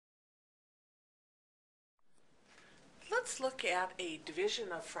look at a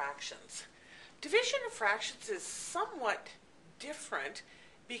division of fractions. Division of fractions is somewhat different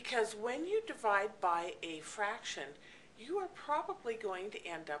because when you divide by a fraction, you are probably going to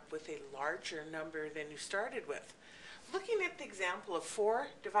end up with a larger number than you started with. Looking at the example of 4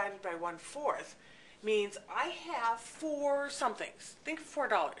 divided by 1/4 means I have 4 somethings. Think of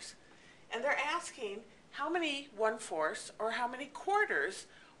 $4. And they're asking how many 1/4 or how many quarters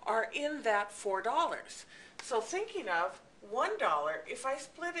are in that $4. So thinking of $1, if I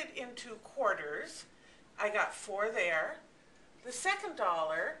split it into quarters, I got 4 there. The second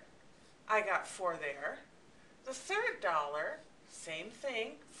dollar, I got 4 there. The third dollar, same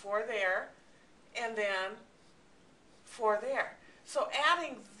thing, 4 there, and then 4 there. So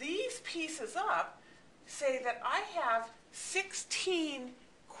adding these pieces up, say that I have 16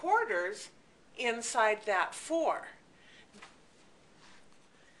 quarters inside that 4.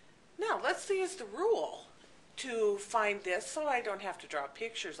 Now let's use the rule to find this so I don't have to draw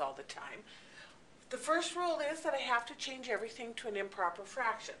pictures all the time. The first rule is that I have to change everything to an improper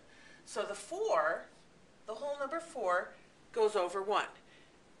fraction. So the 4, the whole number 4, goes over 1.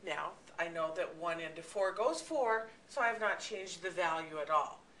 Now I know that 1 into 4 goes 4, so I have not changed the value at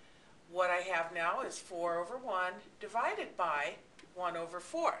all. What I have now is 4 over 1 divided by 1 over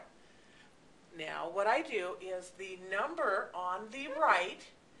 4. Now what I do is the number on the right,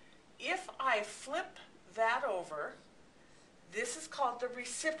 if I flip that over, this is called the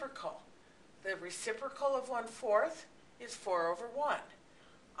reciprocal. The reciprocal of 1/4 is 4 over 1.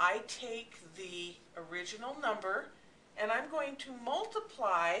 I take the original number and I'm going to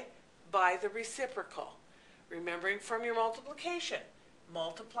multiply by the reciprocal. Remembering from your multiplication,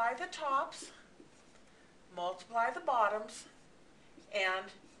 multiply the tops, multiply the bottoms,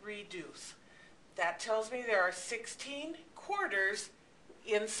 and reduce. That tells me there are 16 quarters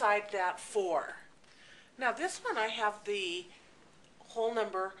inside that 4. Now this one I have the whole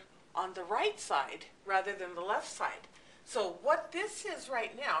number on the right side rather than the left side. So what this is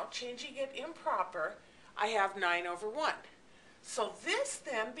right now, changing it improper, I have 9 over 1. So this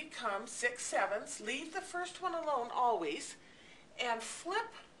then becomes 6/7. Leave the first one alone always and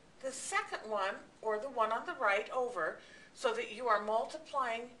flip the second one or the one on the right over so that you are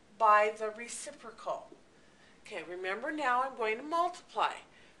multiplying by the reciprocal. Okay, remember now I'm going to multiply.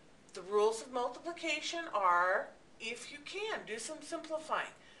 The rules of multiplication are, if you can, do some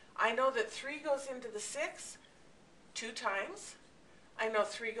simplifying. I know that 3 goes into the 6 2 times. I know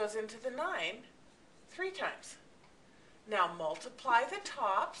 3 goes into the 9 3 times. Now multiply the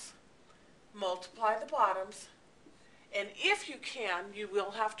tops, multiply the bottoms, and if you can, you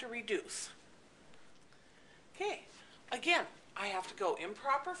will have to reduce. Okay, again, I have to go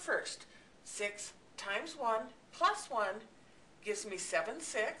improper first. 6 times 1 plus 1 gives me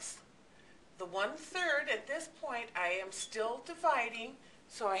 7/6. The 1/3 at this point I am still dividing,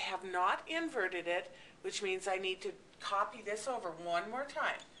 so I have not inverted it, which means I need to copy this over one more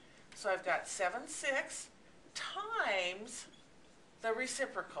time. So I've got 7/6 times the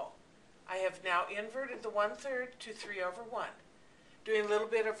reciprocal. I have now inverted the 1/3 to 3 over 1. Doing a little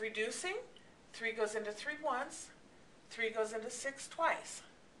bit of reducing, 3 goes into 3 once, 3 goes into 6 twice.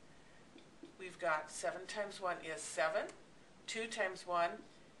 We've got 7 times 1 is 7, 2 times 1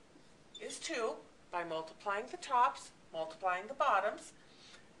 is 2, by multiplying the tops, multiplying the bottoms.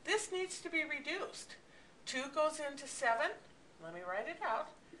 This needs to be reduced. 2 goes into 7, let me write it out.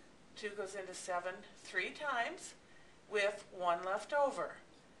 2 goes into 7 3 times with 1 left over.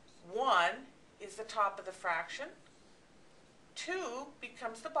 1 is the top of the fraction. 2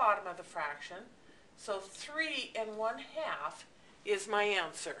 becomes the bottom of the fraction. So 3 1/2 is my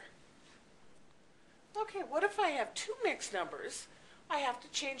answer. Okay, what if I have 2 mixed numbers? I have to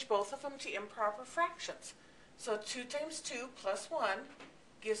change both of them to improper fractions. So 2 times 2 plus 1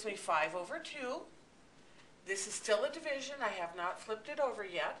 gives me 5 over 2. This is still a division. I have not flipped it over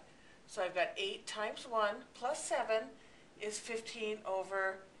yet. So I've got 8 times 1 plus 7 is 15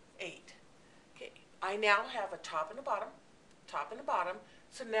 over 8. Okay, I now have a top and a bottom,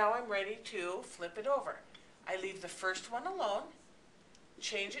 so now I'm ready to flip it over. I leave the first one alone,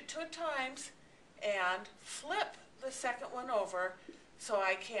 change it to a times, and flip the second one over so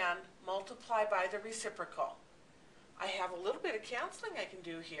I can multiply by the reciprocal. I have a little bit of canceling I can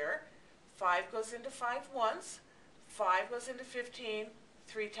do here. 5 goes into 5 once, 5 goes into 15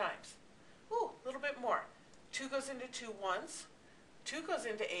 3 times. Ooh, a little bit more. 2 goes into 2 once, 2 goes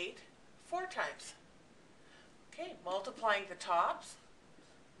into 8 4 times. Okay, multiplying the tops,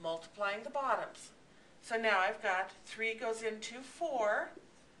 multiplying the bottoms. So now I've got 3 goes into 4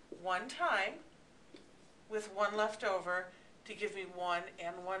 one time with 1 left over to give me 1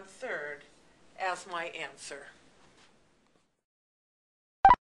 1/3 as my answer.